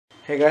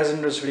Hey guys,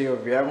 in this video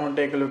we are going to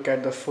take a look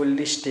at the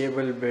fully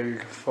stable build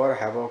for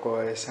Havoc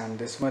OS, and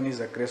this one is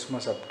a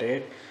Christmas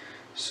update.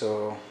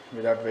 So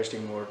without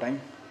wasting more time,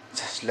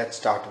 just let's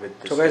start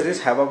with this. So guys, this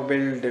Havoc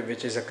build,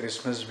 which is a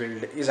Christmas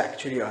build, is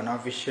actually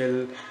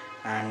unofficial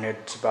and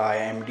it's by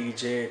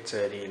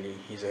mdeejay.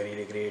 He's a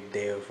really great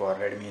dev for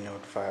Redmi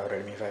Note 5 or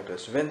Redmi 5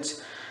 Plus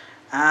wins,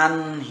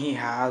 and he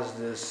has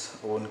this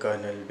own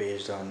kernel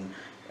based on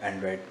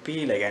Android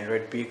P, like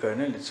Android P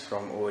kernel. It's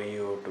from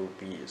Oreo to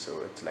P,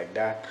 so it's like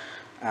that.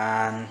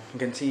 And you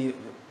can see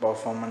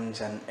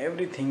performance and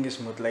everything is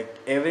smooth, like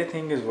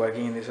everything is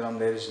working in this ROM.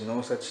 There is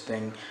no such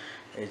thing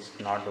it's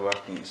not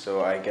working.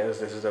 So I guess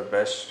this is the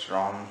best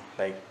ROM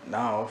like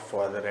now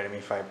for the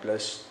Redmi 5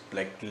 Plus,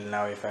 like till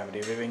now if I'm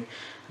reviewing.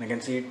 And you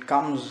can see it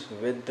comes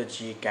with the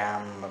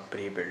Gcam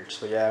Prebuilt.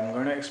 So yeah, I'm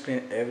going to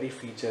explain every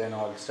feature and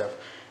all stuff.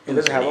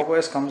 Because Havoc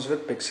OS comes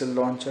with Pixel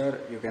Launcher,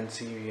 you can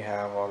see we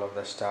have all of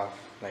the stuff,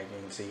 like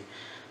you can see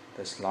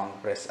this long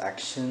press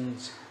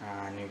actions,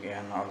 and you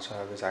can also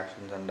have this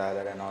actions on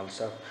dialer and all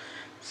stuff.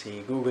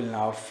 See Google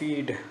Now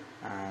feed,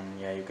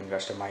 and yeah, you can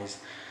customize.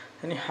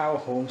 Then you have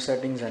home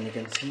settings, and you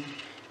can see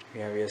we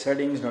have your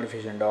settings,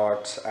 notification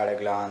dots, at a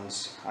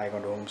glance,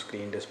 icon to home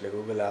screen, display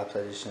Google app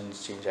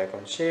suggestions, change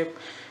icon shape,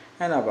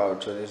 and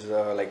about. So this is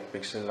a like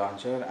Pixel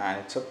Launcher,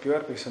 and it's a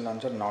pure Pixel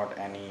Launcher, not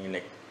any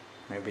like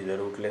maybe the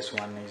rootless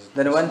one is.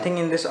 Then one thing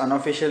in this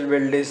unofficial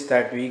build is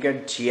that we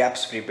get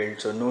GApps pre-built,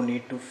 so no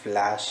need to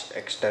flash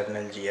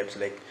external GApps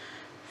like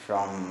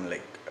from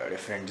like a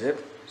different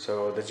zip.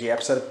 So the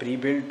GApps are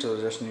pre-built,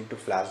 so just need to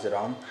flash the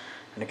ROM.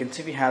 And you can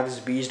see we have this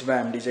Beast by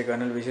mdeejay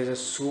kernel, which is a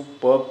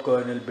superb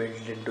kernel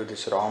built into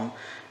this ROM,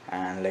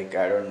 and like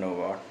I don't know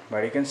what,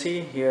 but you can see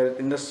here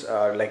in this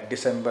like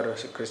December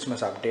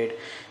Christmas update,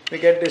 we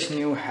get this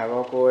new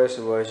Havoc OS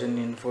version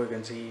info. You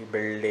can see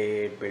build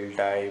date, build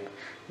type,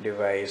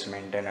 device,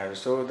 maintainer.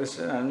 So this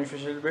is an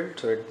unofficial build,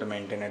 so the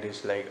maintainer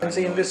is like, you can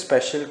see in this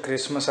special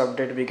Christmas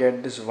update we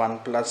get this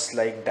OnePlus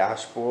like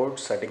dashboard,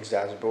 settings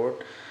dashboard.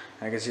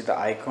 And you can see the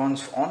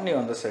icons only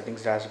on the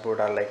settings dashboard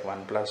are like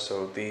OnePlus.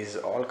 So these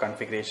all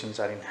configurations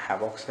are in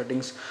Havoc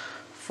settings.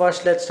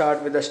 First let's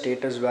start with the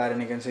status bar, and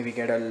you can see we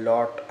get a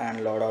lot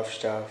of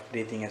stuff: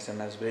 breathing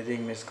SMS,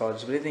 breathing missed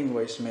calls, breathing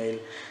voicemail,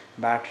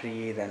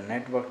 battery, then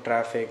network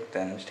traffic,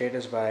 then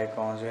status bar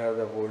icons. We have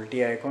the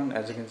VoLTE icon,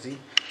 as you can see.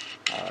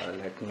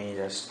 Let me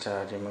just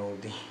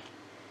remove the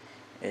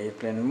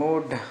airplane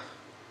mode.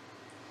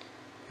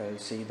 You'll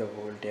see the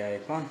VoLTE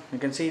icon. You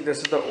can see this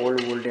is the old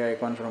VoLTE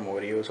icon from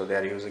Oreo, so they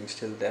are using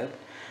still that.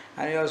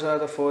 And you also have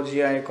the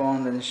 4G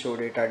icon, then show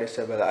data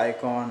disable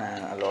icon,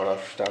 and a lot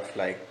of stuff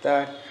like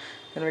that.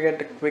 Then we get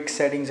the quick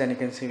settings, and you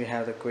can see we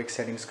have the quick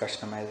settings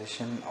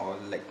customization, all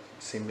like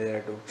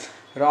similar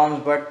to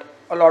ROMs, but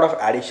a lot of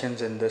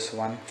additions in this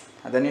one.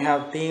 And then you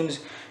have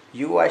themes,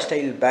 UI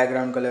style,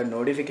 background color,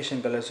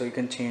 notification color, so you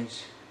can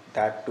change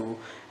that to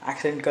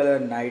accent color,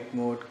 night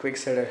mode, quick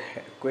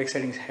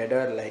settings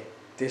header, like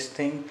this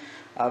thing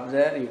up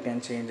there. You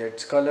can change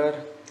its color,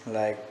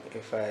 like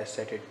if I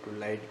set it to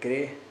light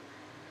gray,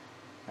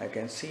 I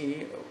can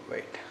see,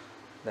 wait,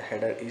 the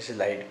header is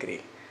light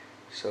gray,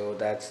 so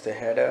that's the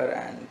header,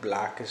 and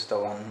black is the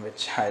one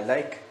which I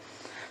like.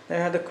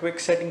 Then I have the quick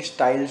setting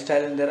style,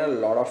 and there are a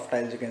lot of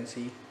styles you can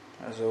see.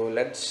 So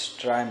let's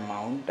try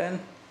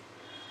mountain,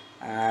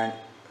 and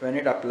when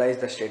it applies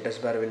the status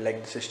bar will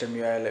like the system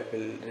UI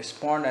will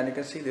respond, and you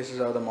can see this is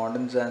how the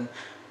mountains, and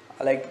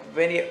like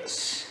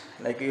various,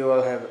 like you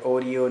all have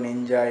Oreo,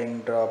 Ninja,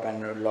 ink drop,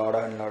 and a lot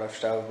of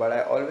stuff, but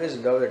I always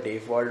love the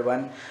default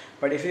one.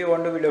 But if you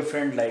want to be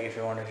different, like if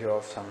you want to show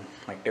off some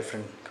like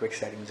different quick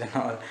settings and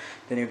all,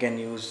 then you can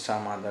use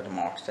some other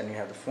mods. Then you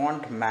have the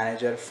font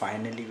manager.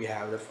 Finally we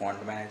have the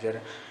font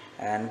manager,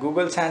 and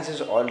Google Sans is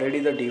already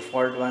the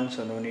default one,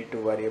 so no need to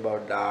worry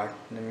about that.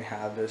 Then we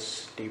have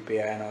this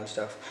TPI and all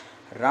stuff,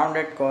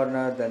 rounded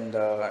corner. Then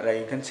the, like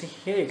you can see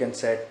here, you can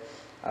set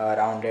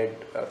rounded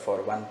for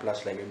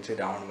OnePlus, like you can see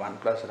round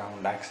OnePlus,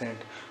 round accent,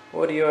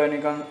 Oreo, and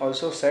you can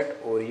also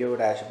set Oreo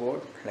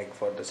dashboard like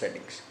for the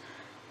settings.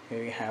 Here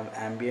we have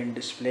ambient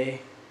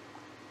display.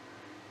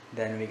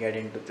 Then we get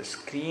into the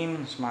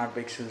screen, smart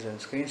pixels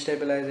and screen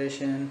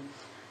stabilization.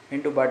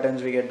 Into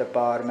buttons we get the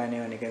power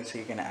menu, and you can see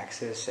you can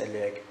access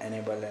like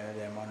enable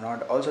them or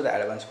not, also the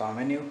advanced power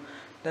menu.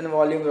 Then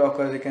volume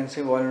rockers, you can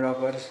see volume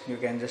rockers, you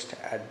can just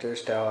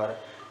adjust or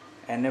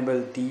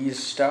enable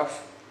these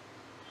stuff.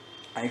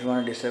 And if you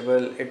want to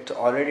disable, it's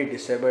already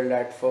disabled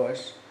at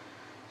first,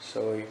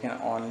 so you can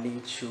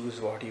only choose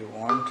what you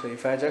want. So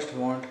if I just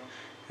want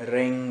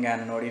ring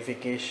and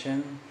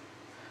notification,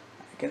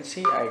 you can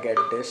see I get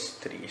this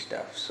three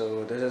stuff.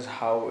 So this is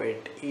how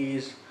it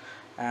is,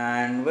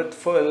 and with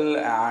full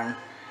and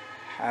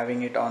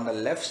having it on the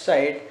left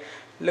side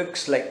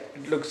looks like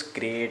it looks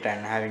great,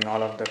 and having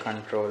all of the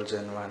controls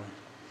in one.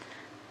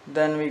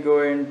 Then we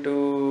go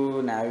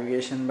into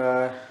navigation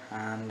bar,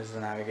 and this is the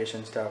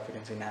navigation stuff. You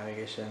can see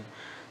navigation,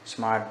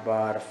 smart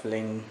bar,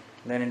 fling,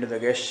 Then into the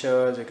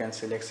gestures, you can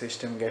select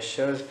system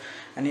gestures,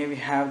 and here we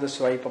have the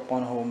swipe up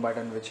on home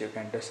button, which you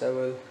can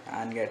disable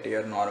and get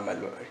your normal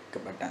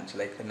buttons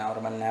like the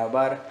normal nav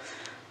bar.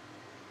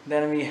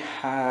 Then we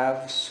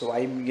have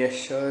swipe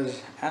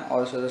gestures and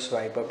also the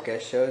swipe up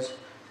gestures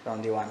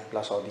from the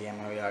OnePlus or the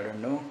MOE, I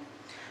don't know.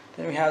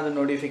 Then we have the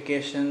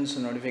notification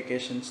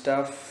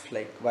stuff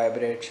like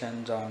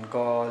vibrations, on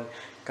call,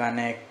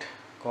 connect,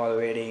 call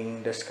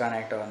waiting,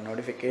 disconnect, or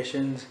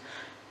notifications.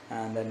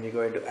 And then we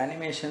go into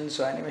animation.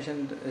 So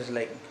animation is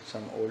like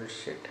some old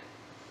shit.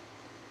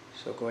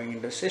 So going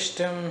into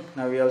system,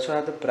 now we also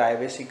have the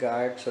privacy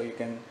guard, so you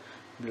can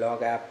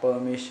block app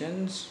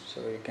permissions,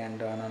 so you can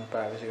turn on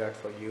privacy guard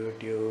for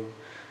YouTube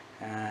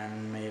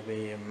and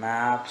maybe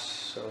maps.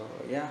 So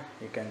yeah,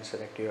 you can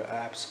select your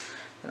apps.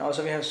 And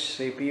also we have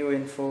CPU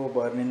info,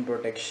 burn-in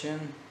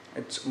protection.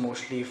 It's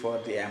mostly for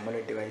the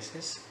AMOLED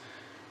devices.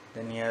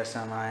 Then here are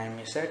some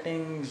IME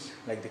settings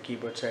like the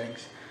keyboard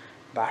settings,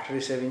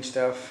 battery saving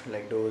stuff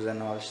like those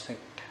and all,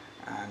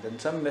 and then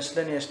some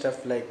miscellaneous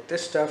stuff like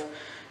this stuff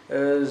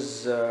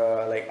is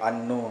like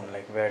unknown,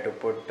 like where to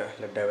put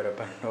the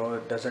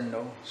developer doesn't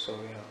know. So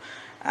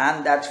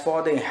and that's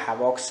for the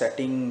Havoc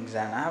settings,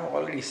 and I have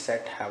already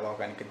set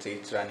Havoc and you can see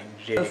it's running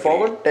really great.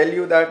 Forward tell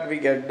you that we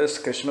get this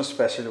Christmas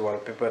special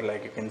wallpaper,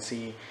 like you can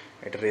see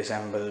it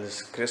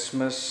resembles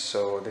Christmas.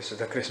 So this is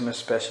the Christmas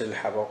special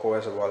Havoc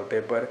OS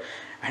wallpaper,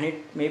 and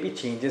it maybe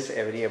changes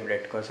every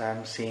update because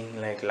I'm seeing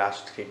like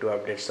last 3 2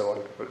 updates the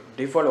wallpaper,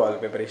 default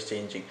wallpaper is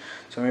changing.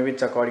 So maybe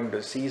it's according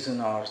to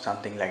season or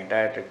something like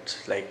that.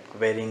 It's like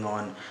varying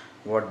on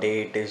what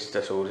date is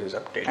the source is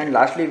updated. And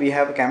lastly we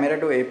have camera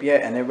to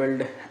API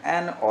enabled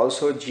and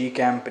also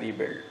Gcam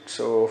Prebuilt.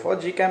 So for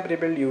Gcam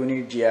Prebuilt you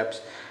need GApps,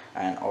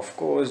 and of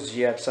course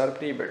GApps are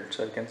pre-built.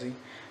 So you can see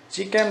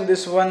Gcam,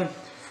 this one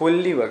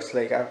fully works,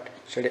 like I've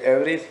tested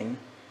everything.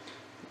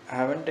 I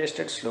haven't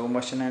tested slow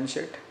motion and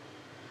shit,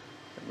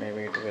 but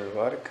maybe it will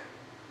work.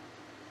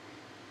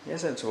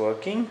 Yes, it's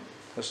working.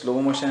 The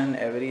slow motion and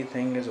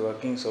everything is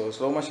working. So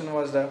slow motion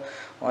was the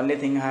only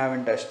thing I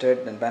haven't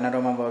tested. Then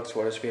panorama works,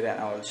 photosphere and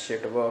all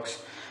shit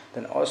works.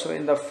 Then also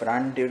in the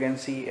front you can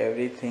see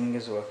everything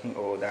is working.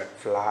 Oh, that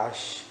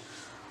flash.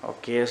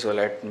 Okay, so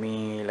let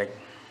me like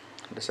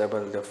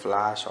disable the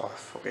flash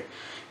off. Okay,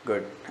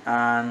 good.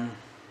 And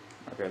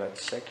okay,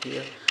 let's check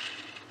here.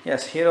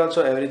 Yes, here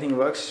also everything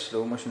works.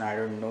 Slow motion, I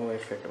don't know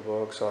if it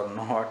works or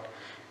not.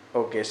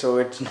 Okay, so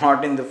it's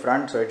not in the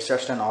front, so it's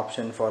just an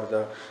option for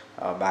the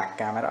back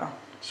camera.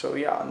 So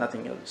yeah,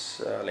 nothing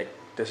else. Like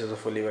this is a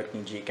fully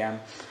working Gcam.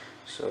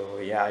 So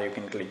yeah, you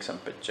can click some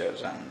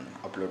pictures and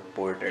upload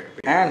portrait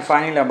videos. And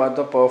finally about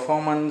the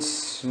performance,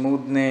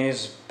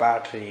 smoothness,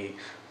 battery.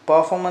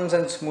 Performance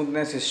and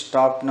smoothness is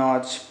top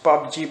notch.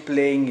 PUBG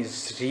playing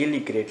is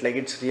really great, like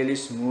it's really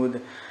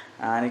smooth,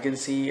 and you can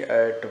see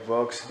it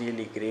works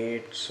really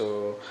great.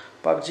 So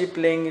PUBG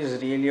playing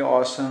is really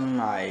awesome.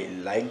 I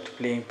liked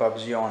playing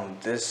PUBG on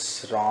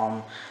this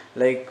ROM,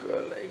 like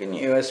in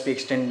USB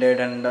extended,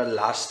 and the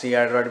last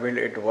Android build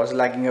it was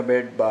lagging a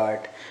bit,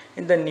 but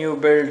in the new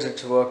builds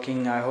it's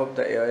working. I hope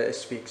the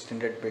USB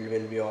extended build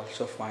will be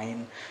also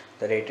fine,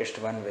 the latest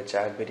one, which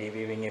I'll be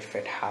reviewing if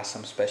it has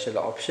some special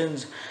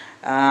options.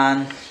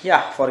 And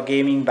yeah, for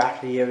gaming,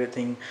 battery,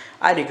 everything,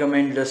 I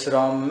recommend this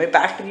ROM. My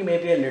battery may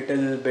be a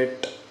little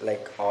bit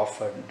like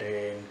off and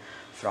drain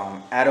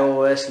from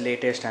Arrow OS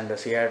latest and the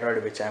C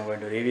Android, which I'm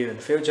going to review in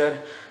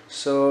future.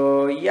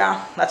 So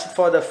yeah, that's it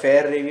for the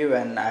fair review,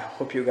 and I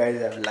hope you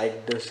guys have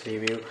liked this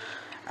review.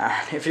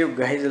 And if you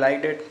guys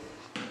liked it,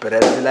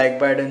 press the like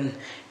button.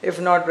 If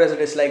not, press the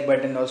dislike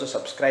button. Also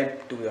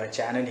subscribe to my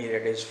channel, here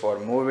it is for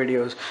more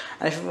videos.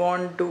 And if you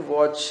want to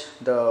watch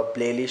the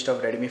playlist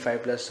of Redmi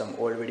 5 Plus, some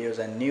old videos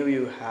and new,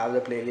 you have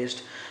the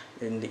playlist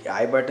in the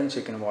I button, so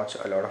you can watch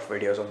a lot of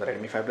videos on the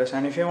Redmi 5 Plus.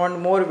 And if you want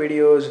more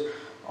videos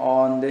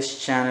on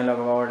this channel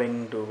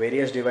according to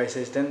various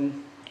devices,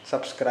 then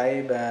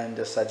subscribe and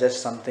just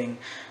suggest something.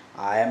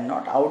 I am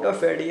not out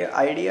of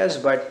ideas,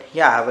 but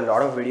yeah, I have a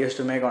lot of videos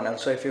to make on.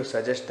 Also, if you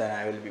suggest, then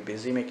I will be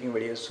busy making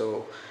videos.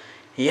 So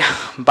yeah,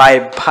 bye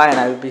bye, and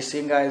I will be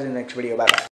seeing you guys in the next video. Bye bye.